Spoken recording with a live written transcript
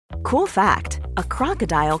Cool fact, a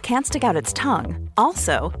crocodile can't stick out its tongue.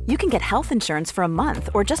 Also, you can get health insurance for a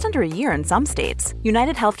month or just under a year in some states.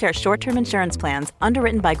 United Healthcare short-term insurance plans,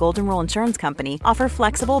 underwritten by Golden Rule Insurance Company, offer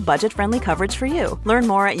flexible, budget-friendly coverage for you. Learn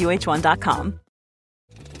more at uh1.com.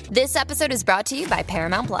 This episode is brought to you by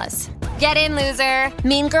Paramount Plus. Get in, loser!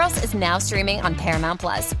 Mean Girls is now streaming on Paramount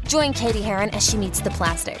Plus. Join Katie Heron as she meets the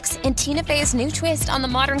plastics in Tina Fey's new twist on the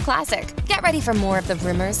modern classic. Get ready for more of the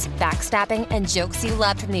rumors, backstabbing, and jokes you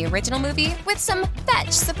loved from the original movie with some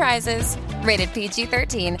fetch surprises. Rated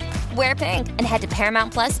PG-13. Wear pink and head to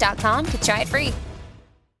ParamountPlus.com to try it free.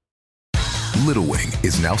 Little Wing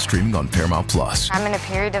is now streaming on Paramount Plus. I'm in a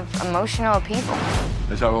period of emotional upheaval.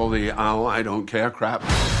 Is that all the I don't care crap?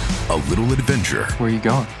 A little adventure. Where are you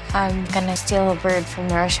going? I'm gonna steal a bird from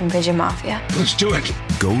the Russian pigeon mafia. Let's do it.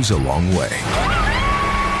 Goes a long way.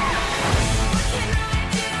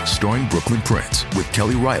 Starring Brooklyn Prince with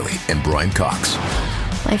Kelly Riley and Brian Cox.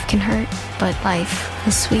 Life can hurt, but life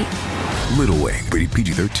is sweet. Little Wing, rated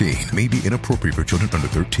PG-13, may be inappropriate for children under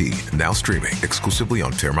 13. Now streaming exclusively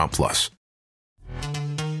on Paramount Plus.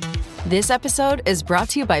 This episode is brought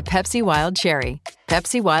to you by Pepsi Wild Cherry.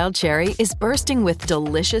 Pepsi Wild Cherry is bursting with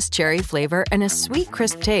delicious cherry flavor and a sweet,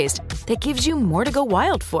 crisp taste that gives you more to go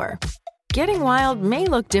wild for. Getting wild may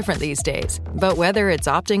look different these days, but whether it's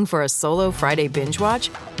opting for a solo Friday binge watch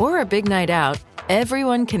or a big night out,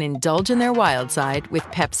 everyone can indulge in their wild side with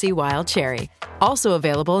Pepsi Wild Cherry. Also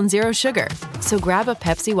available in Zero Sugar. So grab a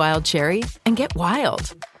Pepsi Wild Cherry and get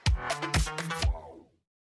wild.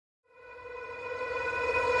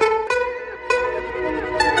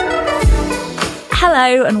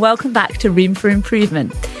 Hello and welcome back to Room for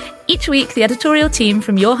Improvement. Each week, the editorial team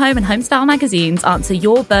from Your Home and Homestyle magazines answer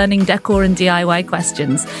your burning decor and DIY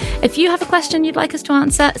questions. If you have a question you'd like us to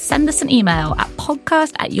answer, send us an email at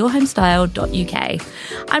podcast@yourhomestyle.uk.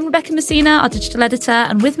 I'm Rebecca Messina, our digital editor,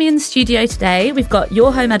 and with me in the studio today, we've got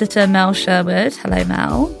Your Home editor Mel Sherwood. Hello,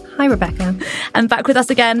 Mel. Hi, Rebecca. And back with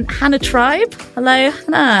us again, Hannah Tribe. Hello,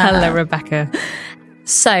 Hannah. Hello, Rebecca.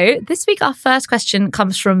 So this week, our first question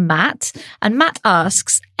comes from Matt. And Matt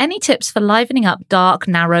asks, any tips for livening up dark,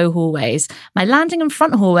 narrow hallways? My landing and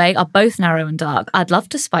front hallway are both narrow and dark. I'd love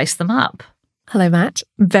to spice them up. Hello, Matt.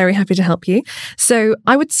 Very happy to help you. So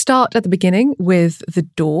I would start at the beginning with the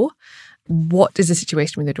door. What is the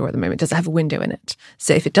situation with the door at the moment? Does it have a window in it?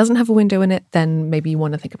 So if it doesn't have a window in it, then maybe you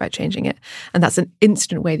want to think about changing it. And that's an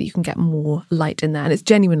instant way that you can get more light in there. And it's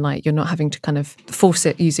genuine light. You're not having to kind of force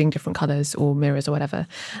it using different colours or mirrors or whatever.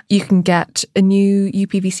 You can get a new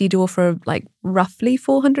UPVC door for like roughly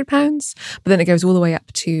 £400, but then it goes all the way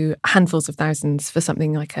up to handfuls of thousands for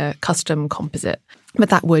something like a custom composite.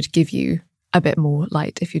 But that would give you a bit more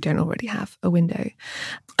light if you don't already have a window.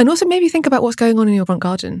 And also maybe think about what's going on in your front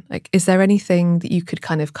garden. Like, is there anything that you could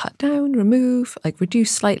kind of cut down, remove, like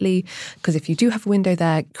reduce slightly? Because if you do have a window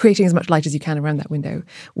there, creating as much light as you can around that window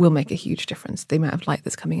will make a huge difference, the amount of light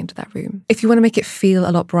that's coming into that room. If you want to make it feel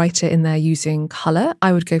a lot brighter in there using colour,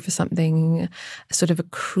 I would go for something sort of a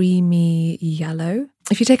creamy yellow.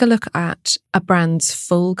 If you take a look at a brand's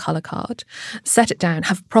full colour card, set it down,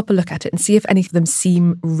 have a proper look at it and see if any of them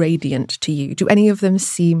seem radiant to you. Do any of them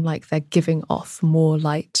seem like they're giving off more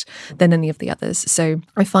light than any of the others? So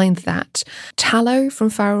I find that Tallow from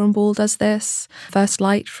Farrow & Ball does this. First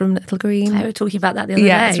Light from Little Green. We were talking about that the other day.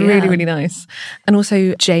 Yeah, it's really, really nice. And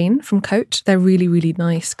also Jane from Coat. They're really, really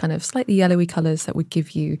nice, kind of slightly yellowy colours that would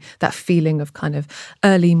give you that feeling of kind of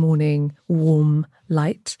early morning, warm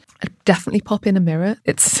light. I'd definitely pop in a mirror.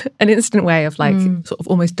 It's an instant way of like sort of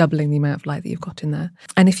almost doubling the amount of light that you've got in there.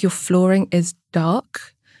 And if your flooring is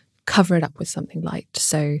dark, cover it up with something light.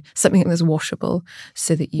 So something that's washable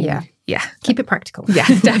so that you... Yeah. Keep it practical. Yeah,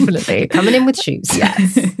 definitely. Coming in with shoes.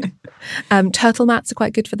 Yes. Turtle mats are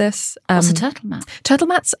quite good for this. What's a turtle mat? Turtle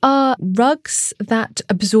mats are rugs that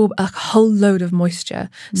absorb a whole load of moisture.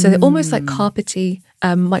 So they're almost like carpety,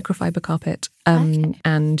 microfiber carpet.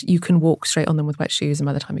 And you can walk straight on them with wet shoes. And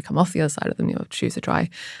by the time you come off the other side of them, your shoes are dry.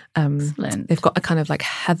 They've got a kind of like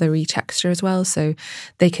heathery texture as well. So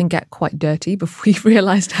they can get quite dirty before you've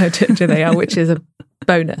realised how dirty they are, which is a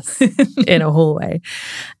bonus in a hallway.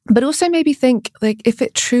 But also maybe think like if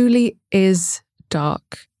it truly is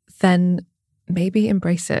dark, then maybe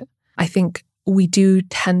embrace it. I think we do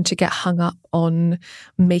tend to get hung up on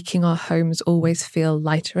making our homes always feel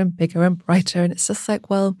lighter and bigger and brighter. And it's just like,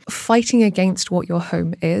 well, fighting against what your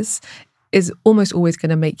home is almost always going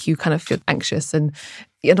to make you kind of feel anxious and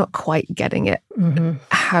you're not quite getting it.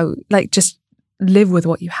 How, like, just live with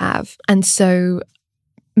what you have. And so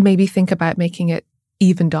maybe think about making it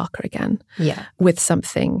even darker again. Yeah. With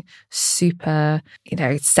something super,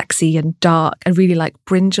 sexy and dark. I really like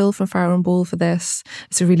Brinjal from Farrow & Ball for this.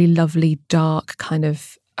 It's a really lovely, dark kind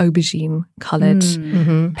of aubergine coloured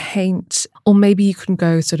paint. Or maybe you can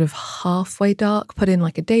go sort of halfway dark, put in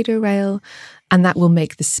like a dado rail, and that will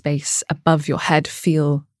make the space above your head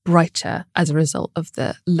feel brighter as a result of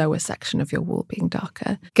the lower section of your wall being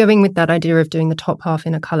darker. Going with that idea of doing the top half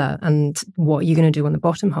in a colour and what you're going to do on the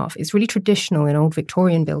bottom half, it's really traditional in old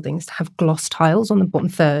Victorian buildings to have gloss tiles on the bottom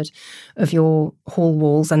third of your hall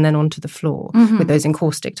walls and then onto the floor with those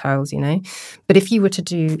encaustic tiles, But if you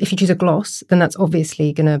choose a gloss, then that's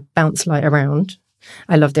obviously going to bounce light around.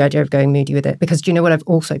 I love the idea of going moody with it, because do you know what I've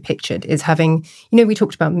also pictured is having, you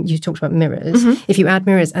talked about mirrors. If you add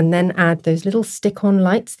mirrors and then add those little stick-on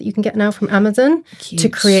lights that you can get now from Amazon to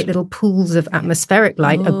create little pools of atmospheric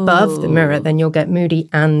light above the mirror, then you'll get moody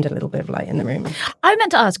and a little bit of light in the room. I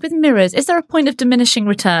meant to ask, with mirrors, is there a point of diminishing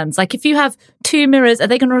returns? Like if you have two mirrors, are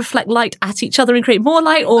they going to reflect light at each other and create more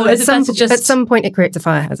light, or is it better just... At some point it creates a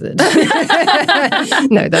fire hazard.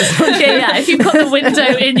 No, that's not true. Yeah. If you've got the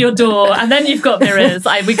window in your door and then you've got mirrors,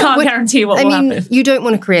 we can't guarantee what will happen. You don't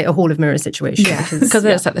want to create a hall of mirrors situation. Yeah, because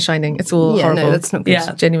it's like The Shining. It's all horrible. No, that's not good.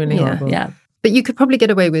 Yeah. Genuinely horrible. Yeah. But you could probably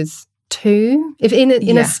get away with 2. If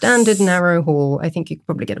in a standard narrow hall, I think you could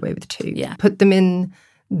probably get away with 2. Yeah. Put them in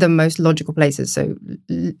the most logical places. So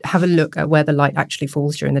have a look at where the light actually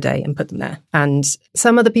falls during the day and put them there. And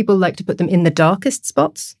some other people like to put them in the darkest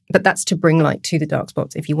spots, but that's to bring light to the dark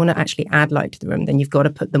spots. If you want to actually add light to the room, then you've got to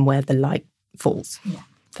put them where the light falls. Yeah.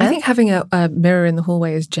 I think having a mirror in the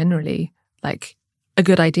hallway is generally like a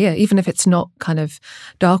good idea, even if it's not kind of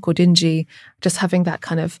dark or dingy. Just having that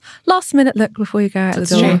kind of last minute look before you go out the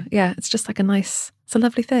door. True. Yeah, it's just like it's a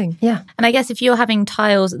lovely thing. Yeah. And I guess if you're having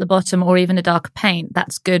tiles at the bottom or even a darker paint,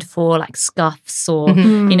 that's good for like scuffs or,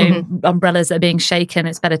 umbrellas that are being shaken.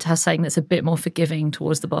 It's better to have something that's a bit more forgiving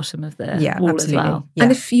towards the bottom of the wall absolutely. as well. Yeah.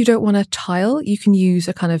 And if you don't want a tile, you can use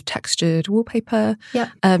a kind of textured wallpaper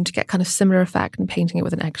to get kind of similar effect, and painting it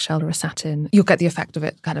with an eggshell or a satin. You'll get the effect of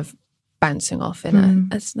it kind of bouncing off in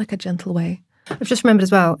it's like a gentle way. I've just remembered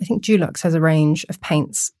as well, I think Dulux has a range of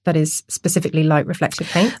paints that is specifically light reflective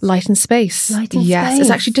paint. Light and Space. Yes,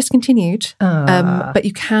 it's actually discontinued. But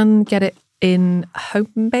you can get it in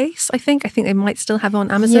Homebase, I think. I think they might still have it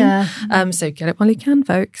on Amazon. Yeah. So get it while you can,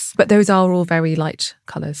 folks. But those are all very light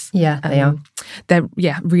colours. Yeah, they are. They're,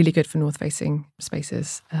 really good for north-facing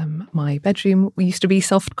spaces. My bedroom used to be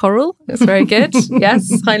soft coral. It's very good. Yes,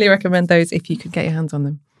 highly recommend those if you could get your hands on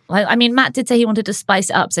them. I mean, Matt did say he wanted to spice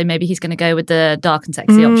it up, so maybe he's going to go with the dark and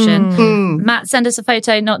sexy option. Matt, send us a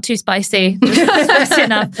photo, not too spicy, just spicy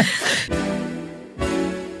enough.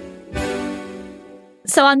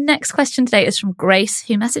 So our next question today is from Grace,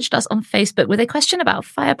 who messaged us on Facebook with a question about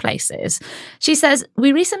fireplaces. She says,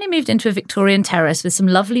 we recently moved into a Victorian terrace with some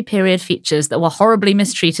lovely period features that were horribly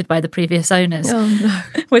mistreated by the previous owners. Oh,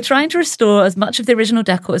 no. We're trying to restore as much of the original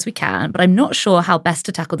decor as we can, but I'm not sure how best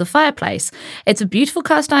to tackle the fireplace. It's a beautiful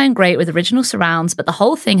cast iron grate with original surrounds, but the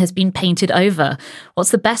whole thing has been painted over.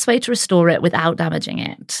 What's the best way to restore it without damaging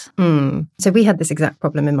it? So we had this exact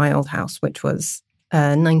problem in my old house, which was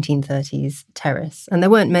 1930s terrace, and there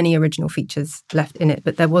weren't many original features left in it,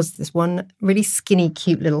 but there was this one really skinny,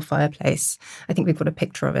 cute little fireplace. I think we've got a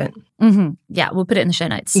picture of it. Yeah, we'll put it in the show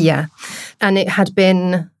notes. Yeah, and it had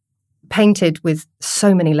been painted with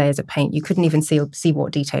so many layers of paint, you couldn't even see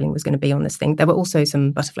what detailing was going to be on this thing. There were also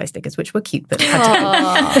some butterfly stickers, which were cute, but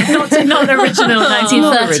not original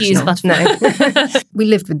 1930s butterfly. No. We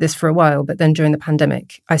lived with this for a while, but then during the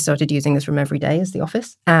pandemic, I started using this room every day as the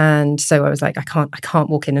office. And so I was like, I can't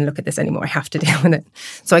walk in and look at this anymore. I have to deal with it.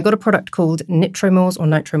 So I got a product called Nitromors or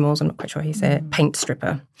Nitromors, I'm not quite sure how you say it, paint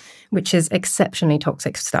stripper, which is exceptionally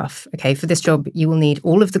toxic stuff. Okay, for this job, you will need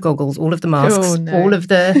all of the goggles, all of the masks, all of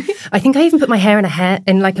the... I think I even put my hair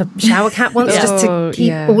in like a shower cap once just to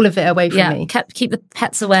keep all of it away from me. Keep the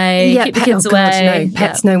pets away, keep the kids away. No,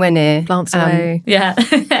 pets nowhere near. Plants away. Yeah,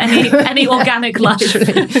 any organic life.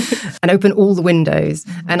 And open all the windows.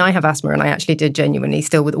 And I have asthma, and I actually did genuinely,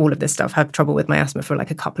 still with all of this stuff, have trouble with my asthma for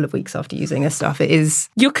like a couple of weeks after using this stuff. It is...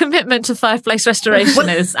 Your commitment to fireplace restoration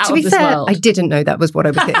is out of this world. I didn't know that was what I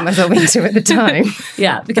was getting myself into at the time.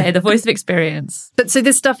 Yeah, okay, the voice of experience. But so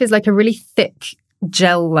this stuff is like a really thick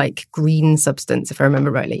gel-like green substance, if I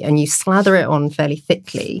remember rightly, and you slather it on fairly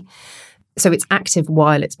thickly. So it's active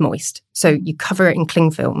while it's moist. So you cover it in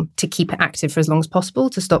cling film to keep it active for as long as possible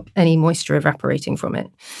to stop any moisture evaporating from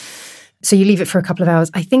it. So you leave it for a couple of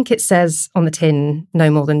hours. I think it says on the tin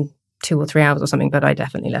no more than 2 or 3 hours or something, but I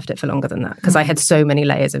definitely left it for longer than that because I had so many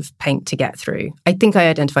layers of paint to get through. I think I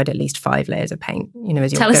identified at least 5 layers of paint,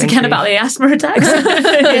 as you're Tell us again about the asthma attacks.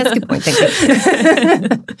 Yes, good point, thank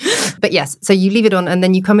you. But yes, so you leave it on and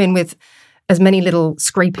then you come in with as many little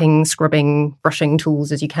scraping, scrubbing, brushing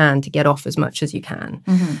tools as you can to get off as much as you can.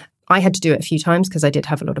 Mm-hmm. I had to do it a few times because I did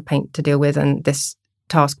have a lot of paint to deal with, and this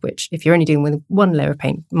task, which if you're only dealing with 1 layer of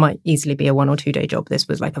paint, might easily be a 1 or 2 day job. This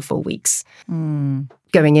was like a full week's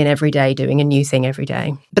going in every day, doing a new thing every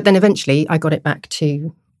day. But then eventually I got it back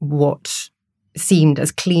to what seemed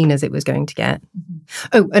as clean as it was going to get. Mm-hmm.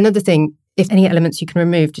 Oh, another thing, if any elements you can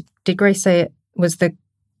remove, did Grace say it was the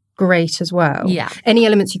grate as well? Yeah. Any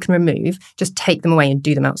elements you can remove, just take them away and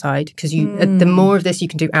do them outside, because the more of this you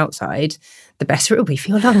can do outside, the better it will be for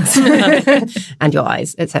your lungs and your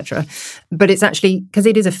eyes, etc. But it's actually, because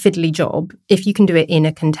it is a fiddly job, if you can do it in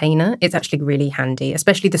a container, it's actually really handy,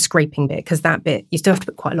 especially the scraping bit, because that bit, you still have to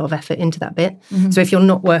put quite a lot of effort into that bit. Mm-hmm. So if you're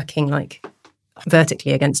not working like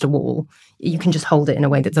vertically against a wall, you can just hold it in a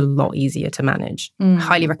way that's a lot easier to manage.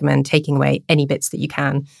 Highly recommend taking away any bits that you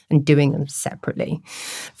can and doing them separately.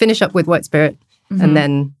 Finish up with white spirit and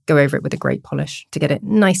then go over it with a great polish to get it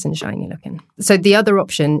nice and shiny looking. So the other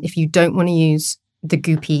option, if you don't want to use the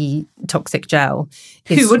goopy toxic gel,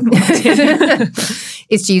 who wouldn't want to?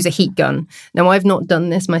 is to use a heat gun. Now, I've not done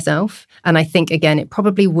this myself, and I think, again, it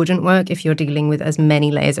probably wouldn't work if you're dealing with as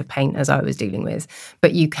many layers of paint as I was dealing with.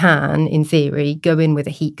 But you can, in theory, go in with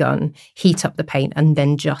a heat gun, heat up the paint, and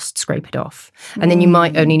then just scrape it off. And then you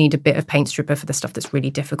might only need a bit of paint stripper for the stuff that's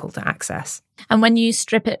really difficult to access. And when you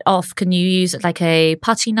strip it off, can you use like a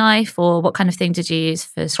putty knife, or what kind of thing did you use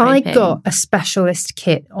for scraping? I got a specialist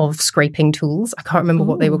kit of scraping tools. I can't remember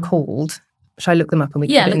what they were called. Should I look them up and we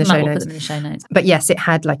can put it in the show notes? We'll put them in the show notes. But yes, it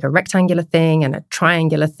had like a rectangular thing and a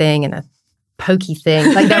triangular thing and a pokey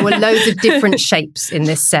thing. Like there were loads of different shapes in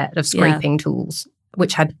this set of scraping tools,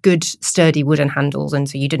 which had good sturdy wooden handles, and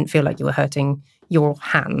so you didn't feel like you were hurting your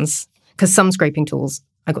hands. Because some scraping tools,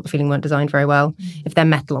 I got the feeling, weren't designed very well. If they're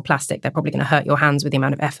metal or plastic, they're probably going to hurt your hands with the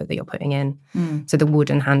amount of effort that you're putting in. So the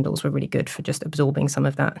wooden handles were really good for just absorbing some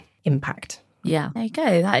of that impact. Yeah, there you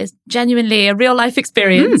go. That is genuinely a real life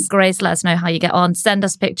experience. Grace, let us know how you get on. Send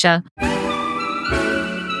us a picture.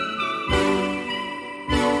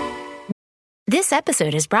 This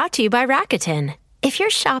episode is brought to you by Rakuten. If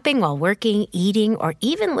you're shopping while working, eating, or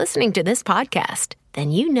even listening to this podcast,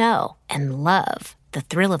 then you know and love the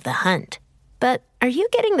thrill of the hunt. But are you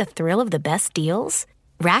getting the thrill of the best deals?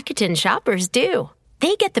 Rakuten shoppers do.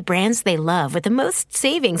 They get the brands they love with the most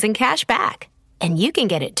savings and cash back. And you can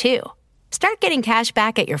get it too. Start getting cash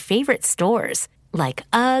back at your favorite stores like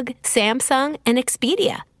UGG, Samsung, and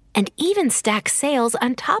Expedia. And even stack sales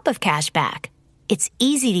on top of cash back. It's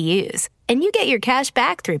easy to use, and you get your cash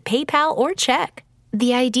back through PayPal or check.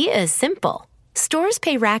 The idea is simple. Stores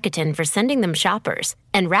pay Rakuten for sending them shoppers,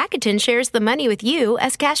 and Rakuten shares the money with you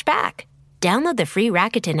as cash back. Download the free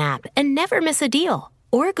Rakuten app and never miss a deal.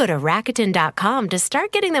 Or go to Rakuten.com to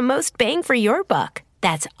start getting the most bang for your buck.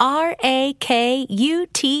 That's Rakuten.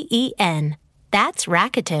 That's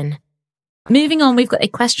Rakuten. Moving on, we've got a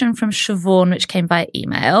question from Siobhan, which came by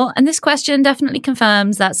email. And this question definitely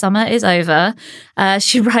confirms that summer is over.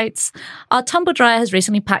 She writes, our tumble dryer has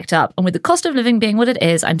recently packed up, and with the cost of living being what it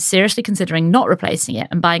is, I'm seriously considering not replacing it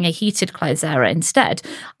and buying a heated Clothesera instead.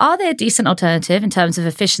 Are they a decent alternative in terms of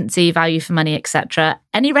efficiency, value for money, etc.?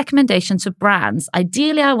 Any recommendations for brands?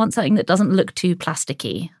 Ideally, I want something that doesn't look too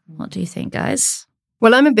plasticky. What do you think, guys?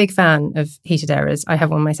 Well, I'm a big fan of heated Eras. I have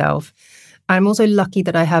one myself. I'm also lucky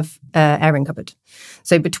that I have airing cupboard.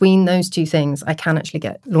 So between those two things, I can actually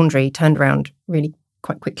get laundry turned around really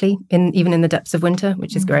quite quickly, even in the depths of winter,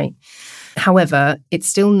 which is great. However, it's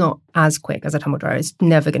still not as quick as a tumble dryer. It's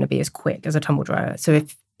never going to be as quick as a tumble dryer. So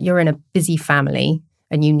if you're in a busy family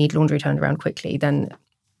and you need laundry turned around quickly, then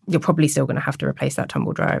you're probably still going to have to replace that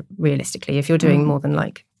tumble dryer realistically. If you're doing more than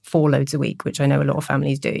like 4 loads a week, which I know a lot of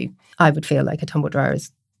families do, I would feel like a tumble dryer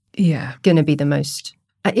is going to be the most...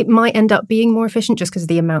 It might end up being more efficient just because of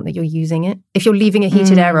the amount that you're using it. If you're leaving a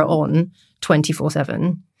heated Era on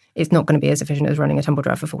 24/7, it's not going to be as efficient as running a tumble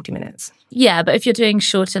dryer for 40 minutes. Yeah, but if you're doing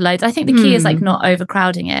shorter loads, I think the key is like not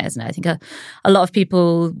overcrowding it, isn't it? I think a lot of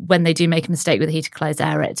people, when they do make a mistake with a heated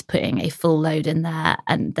Clothesera, it's putting a full load in there,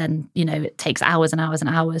 and then, it takes hours and hours and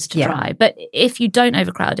hours to dry. But if you don't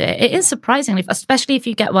overcrowd it, it is surprisingly, especially if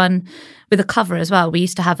you get one with a cover as well. We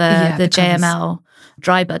used to have the JML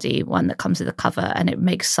Dry Buddy one that comes with a cover, and it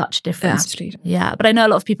makes such a difference. Absolutely. Yeah, but I know a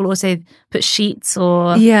lot of people also put sheets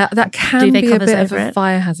or that can be a bit of a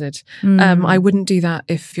fire hazard. I wouldn't do that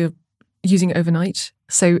if you're using it overnight.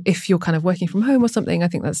 So if you're kind of working from home or something, I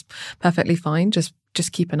think that's perfectly fine. Just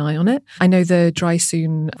keep an eye on it. I know the Dry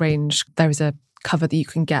Soon range, there is a cover that you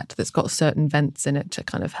can get that's got certain vents in it to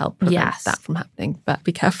kind of help prevent that from happening, but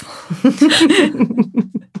be careful.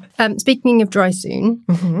 Speaking of Dry Soon,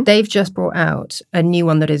 they've just brought out a new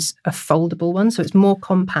one that is a foldable one, so it's more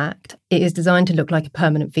compact. It is designed to look like a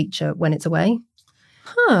permanent feature when it's away.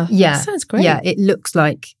 Huh. Yeah. That sounds great. Yeah, it looks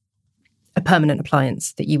like a permanent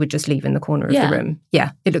appliance that you would just leave in the corner of the room.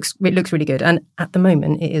 Yeah, it looks really good. And at the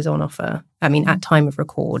moment, it is on offer. I mean, at time of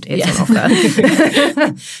record, it's on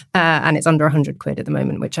offer. And it's under 100 quid at the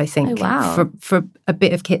moment, which I think for a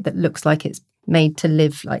bit of kit that looks like it's made to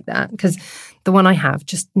live like that. Because the one I have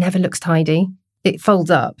just never looks tidy. It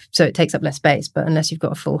folds up, so it takes up less space. But unless you've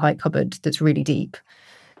got a full height cupboard that's really deep,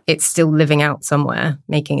 it's still living out somewhere,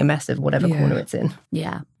 making a mess of whatever corner it's in.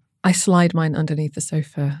 Yeah. I slide mine underneath the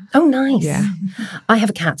sofa. Oh, nice. Yeah. I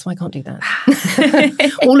have a cat, so I can't do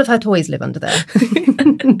that. All of her toys live under there.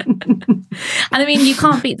 And I mean, you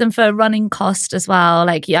can't beat them for running cost as well.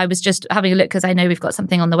 Like, I was just having a look because I know we've got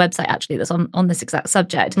something on the website actually that's on this exact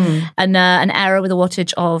subject. And an Aera with a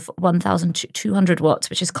wattage of 1,200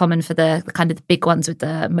 watts, which is common for the kind of the big ones with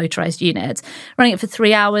the motorised units. Running it for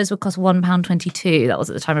 3 hours would cost £1.22. That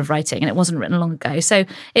was at the time of writing, and it wasn't written long ago. So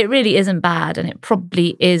it really isn't bad, and it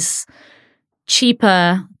probably is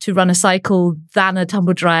cheaper to run a cycle than a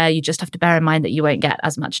tumble dryer. You just have to bear in mind that you won't get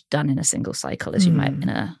as much done in a single cycle as you might in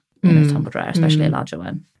a tumble dryer, especially a larger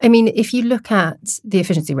one. I mean, if you look at the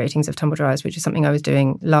efficiency ratings of tumble dryers, which is something I was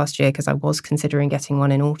doing last year because I was considering getting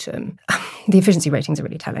one in autumn, the efficiency ratings are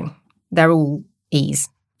really telling. They're all E's.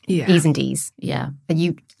 Yeah. E's and D's. Yeah.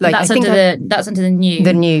 You like that's under the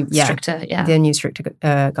new stricter the new stricter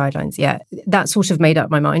guidelines. Yeah, that sort of made up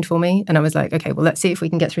my mind for me, and I was like, okay, well, let's see if we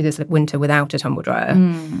can get through this winter without a tumble dryer,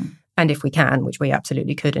 and if we can, which we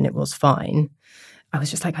absolutely could, and it was fine. I was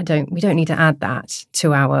just like, we don't need to add that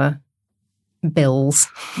to our bills,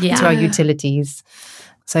 to our utilities.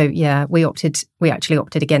 So yeah, we actually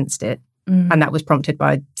opted against it, and that was prompted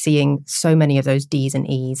by seeing so many of those D's and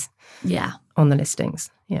E's. Yeah. On the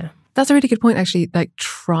listings. Yeah. That's a really good point, actually. Like,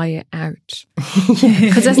 try it out.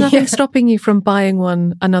 Because there's nothing stopping you from buying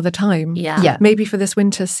one another time. Yeah. Maybe for this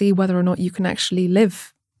winter, see whether or not you can actually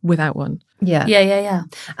live without one. Yeah.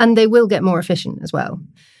 And they will get more efficient as well.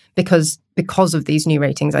 Because of these new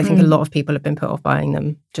ratings, I think a lot of people have been put off buying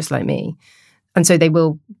them, just like me. And so they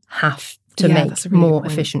will have to make more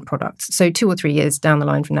efficient products. So 2 or 3 years down the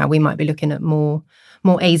line from now, we might be looking at more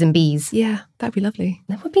A's and B's. Yeah, that'd be lovely.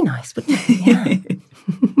 That would be nice, wouldn't it? Yeah.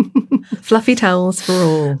 Fluffy towels for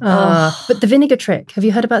all. But the vinegar trick, have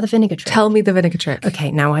you heard about the vinegar trick? Tell me the vinegar trick. Okay,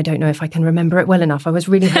 now I don't know if I can remember it well enough. I was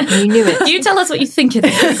really hoping you knew it. You tell us what you think it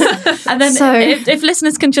is. And then if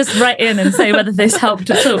listeners can just write in and say whether this helped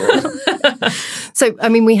at all. So, I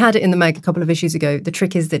mean, we had it in the mag a couple of issues ago. The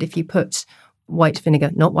trick is that if you put white vinegar,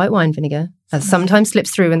 not white wine vinegar, as sometimes slips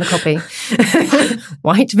through in the copy,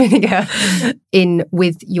 white vinegar in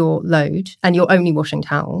with your load and you're only washing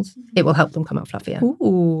towels, it will help them come out fluffier.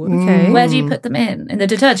 Ooh, okay. Where do you put them in? In the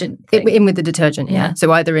detergent thing? In with the detergent, yeah.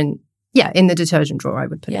 So either in the detergent drawer, I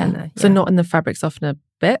would put it in there. Yeah. So not in the fabric softener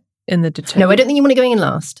bit, in the detergent? No, I don't think you want to go in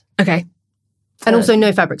last. Okay. And also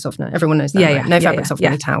no fabric softener. Everyone knows that, right? No fabric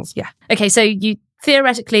softener, towels. Yeah. Okay, so you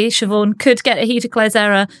theoretically, Siobhan could get a heater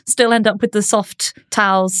Clysera, still end up with the soft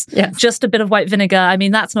towels, just a bit of white vinegar. I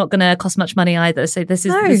mean, that's not going to cost much money either. So this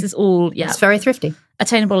is all, It's very thrifty.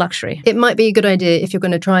 Attainable luxury. It might be a good idea if you're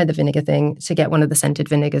going to try the vinegar thing to get one of the scented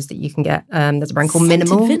vinegars that you can get. There's a brand called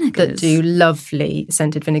Minimal that do lovely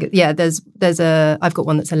scented vinegar. Yeah, I've got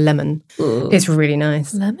one that's a lemon. Ooh. It's really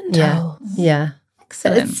nice. Lemon towel. Yeah.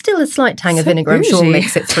 Excellent. It's still a slight tang of vinegar, I'm sure,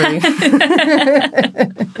 makes it through.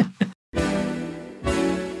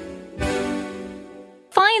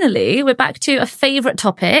 Finally, we're back to a favourite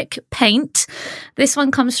topic, paint. This one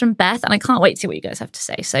comes from Beth, and I can't wait to see what you guys have to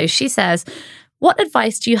say. So she says, what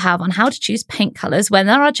advice do you have on how to choose paint colours when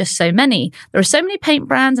there are just so many? There are so many paint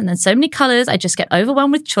brands and then so many colours, I just get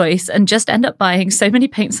overwhelmed with choice and just end up buying so many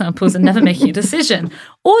paint samples and never making a decision.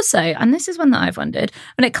 Also, and this is one that I've wondered,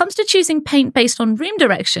 when it comes to choosing paint based on room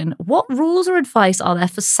direction, what rules or advice are there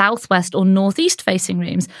for southwest or northeast facing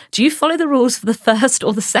rooms? Do you follow the rules for the first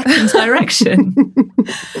or the second direction?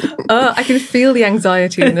 I can feel the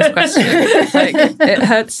anxiety in this question. It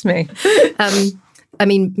hurts me. I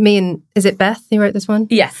mean, is it Beth who wrote this one?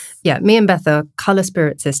 Yes. Yeah, me and Beth are colour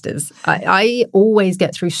spirit sisters. I always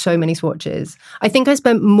get through so many swatches. I think I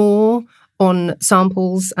spent more on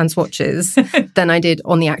samples and swatches than I did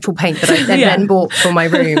on the actual paint that I then bought for my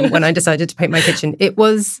room when I decided to paint my kitchen. It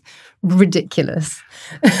was ridiculous.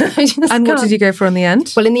 And what did you go for in the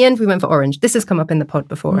end? Well, in the end, we went for orange. This has come up in the pod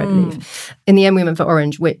before, I believe. In the end, we went for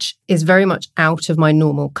orange, which is very much out of my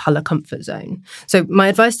normal colour comfort zone. So my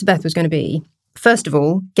advice to Beth was going to be, first of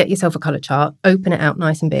all, get yourself a colour chart, open it out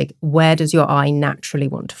nice and big. Where does your eye naturally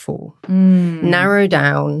want to fall? Narrow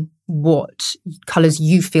down what colours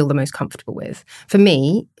you feel the most comfortable with. For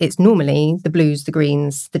me, it's normally the blues, the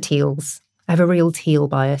greens, the teals. I have a real teal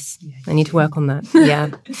bias. I need to work on that.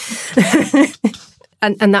 Yeah.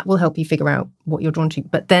 and that will help you figure out what you're drawn to.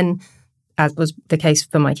 But then, as was the case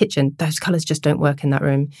for my kitchen, those colours just don't work in that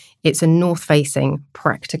room. It's a north-facing,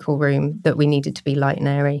 practical room that we needed to be light and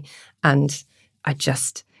airy. And I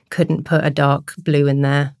just couldn't put a dark blue in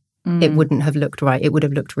there. It wouldn't have looked right. It would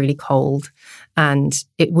have looked really cold. And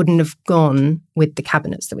it wouldn't have gone with the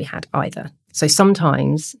cabinets that we had either. So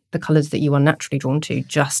sometimes the colours that you are naturally drawn to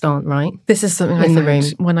just aren't right. This is something I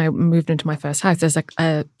found when I moved into my first house. There's like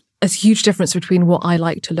a huge difference between what I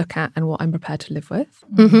like to look at and what I'm prepared to live with.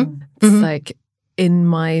 It's like in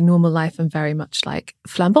my normal life, I'm very much like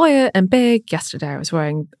flamboyant and big. Yesterday I was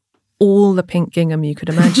wearing all the pink gingham you could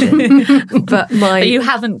imagine. But you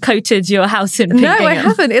haven't coated your house in pink gingham. No, I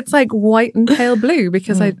haven't. It's like white and pale blue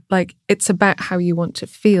because it's about how you want to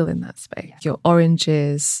feel in that space. Your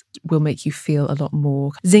oranges will make you feel a lot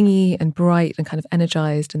more zingy and bright and kind of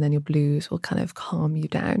energized, and then your blues will kind of calm you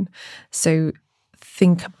down. So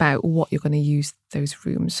think about what you're going to use those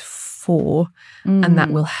rooms for, and that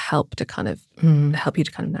will help to kind of help you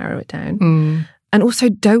to kind of narrow it down. And also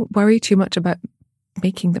don't worry too much about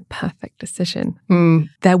making the perfect decision.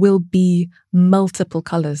 There will be multiple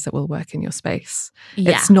colours that will work in your space.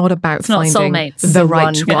 Yeah. It's not about finding soulmates. the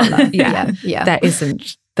right one colour. Yeah. There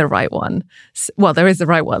isn't the right one. Well, there is the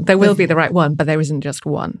right one. There will be the right one, but there isn't just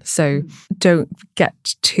one. So don't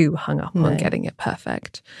get too hung up on getting it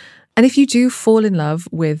perfect. And if you do fall in love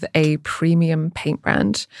with a premium paint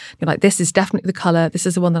brand, you're like, this is definitely the colour, this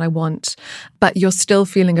is the one that I want, but you're still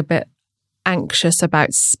feeling a bit anxious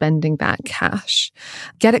about spending that cash,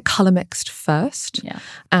 get it colour mixed first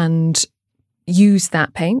and use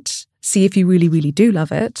that paint. See if you really, really do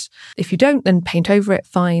love it. If you don't, then paint over it,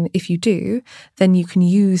 fine. If you do, then you can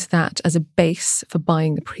use that as a base for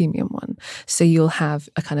buying the premium one. So you'll have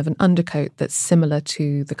a kind of an undercoat that's similar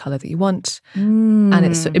to the colour that you want. And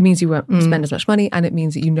it means you won't spend as much money, and it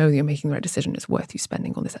means that you know that you're making the right decision. It's worth you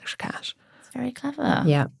spending all this extra cash. It's very clever.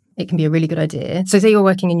 Yeah, it can be a really good idea. So say you're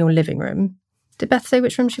working in your living room. Did Beth say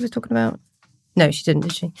which room she was talking about? No, she didn't,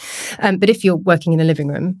 did she? But if you're working in a living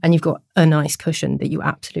room and you've got a nice cushion that you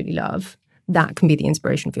absolutely love, that can be the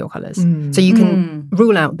inspiration for your colours. So you can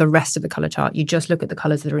rule out the rest of the colour chart. You just look at the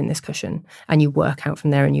colours that are in this cushion and you work out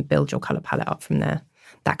from there and you build your colour palette up from there.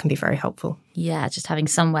 That can be very helpful. Yeah, just having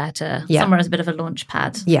somewhere as a bit of a launch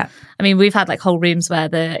pad. Yeah. I mean, we've had like whole rooms where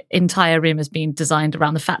the entire room has been designed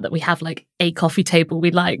around the fact that we have like a coffee table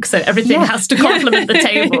we like. So everything has to complement the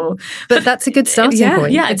table. But that's a good starting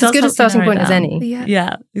point. Yeah, it's as good a starting point as any.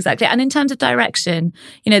 Yeah, exactly. And in terms of direction,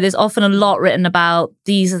 there's often a lot written about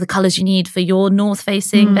these are the colours you need for your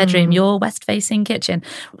north-facing bedroom, your west-facing kitchen.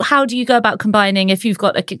 How do you go about combining if you've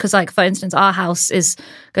got because like for instance, our house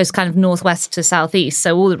goes kind of northwest to southeast,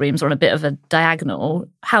 so all the rooms are on a bit of a diagonal.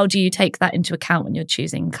 How do you take that into account when you're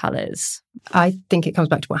choosing colours? I think it comes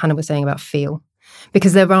back to what Hannah was saying about feel,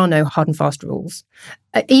 because there are no hard and fast rules.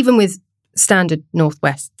 Even with standard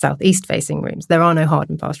northwest, southeast facing rooms, there are no hard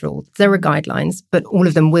and fast rules. There are guidelines, but all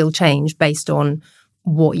of them will change based on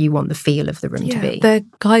what you want the feel of the room to be. They're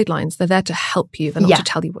guidelines. They're there to help you. They're not to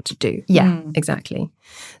tell you what to do. Yeah, exactly.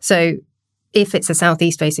 So if it's a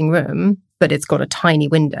southeast facing room, but it's got a tiny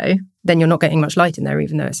window, then you're not getting much light in there,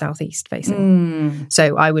 even though it's southeast facing.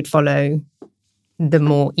 So I would follow the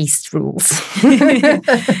more east rules.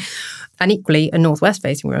 And equally, a northwest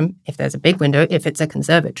facing room, if there's a big window, if it's a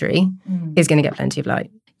conservatory, is going to get plenty of light.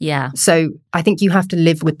 Yeah. So I think you have to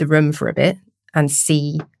live with the room for a bit and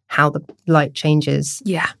see how the light changes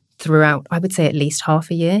throughout, I would say at least half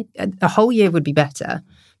a year. A whole year would be better,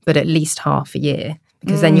 but at least half a year.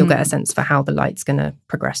 Because then you'll get a sense for how the light's going to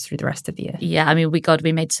progress through the rest of the year. Yeah, I mean,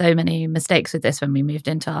 we made so many mistakes with this when we moved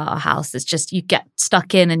into our house. It's just you get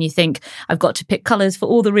stuck in and you think, I've got to pick colours for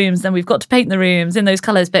all the rooms, then we've got to paint the rooms in those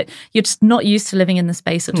colours, but you're just not used to living in the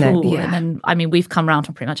space at all. Yeah. And then, I mean, we've come around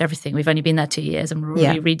on pretty much everything. We've only been there 2 years and we're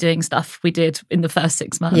already redoing stuff we did in the first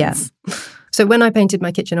 6 months. Yeah. So when I painted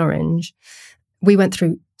my kitchen orange, we went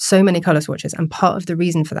through so many colour swatches, and part of the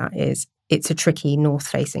reason for that is it's a tricky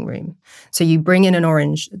north-facing room. So you bring in an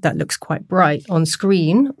orange that looks quite bright on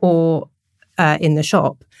screen or in the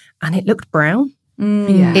shop, and it looked brown.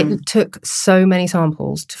 Yeah. It took so many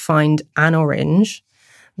samples to find an orange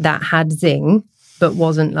that had zing, but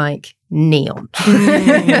wasn't like neon.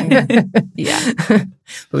 Yeah.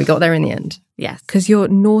 But we got there in the end. Yes. Because your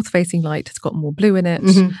north-facing light has got more blue in it,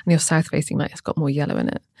 and your south-facing light has got more yellow in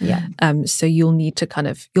it. Yeah. So you'll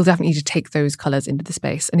definitely need to take those colours into the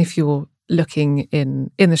space. And if you're looking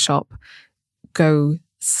in the shop, go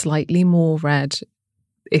slightly more red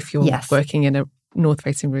if you're working in a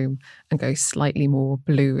north-facing room, and go slightly more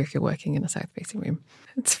blue if you're working in a south-facing room.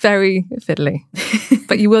 It's very fiddly,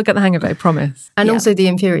 but you will get the hang of it, I promise. And also the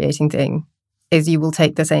infuriating thing is you will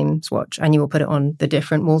take the same swatch and you will put it on the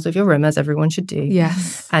different walls of your room, as everyone should do.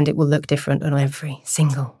 Yes. And it will look different on every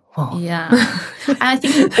single wall. Yeah. And I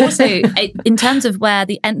think also in terms of where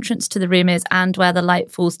the entrance to the room is and where the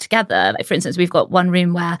light falls together, like for instance, we've got one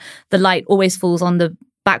room where the light always falls on the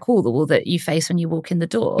back wall, the wall that you face when you walk in the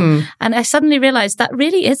door. And I suddenly realised that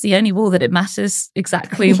really is the only wall that it matters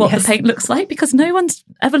exactly what the paint looks like, because no one's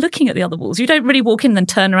ever looking at the other walls. You don't really walk in and then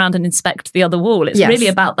turn around and inspect the other wall. It's really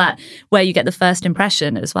about that, where you get the first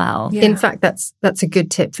impression as well. Yeah. In fact, that's a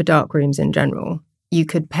good tip for dark rooms in general. You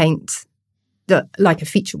could paint like a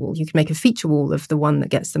feature wall. You could make a feature wall of the one that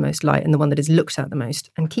gets the most light and the one that is looked at the most,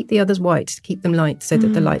 and keep the others white, keep them light so that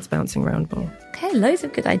the light's bouncing around more. Okay, loads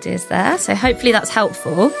of good ideas there. So hopefully that's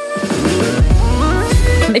helpful.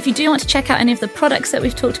 If you do want to check out any of the products that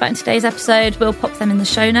we've talked about in today's episode, we'll pop them in the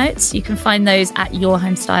show notes. You can find those at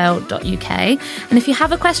yourhomestyle.uk. And if you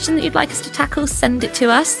have a question that you'd like us to tackle, send it to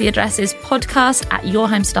us. The address is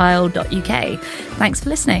podcast@yourhomestyle.uk. Thanks for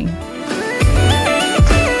listening.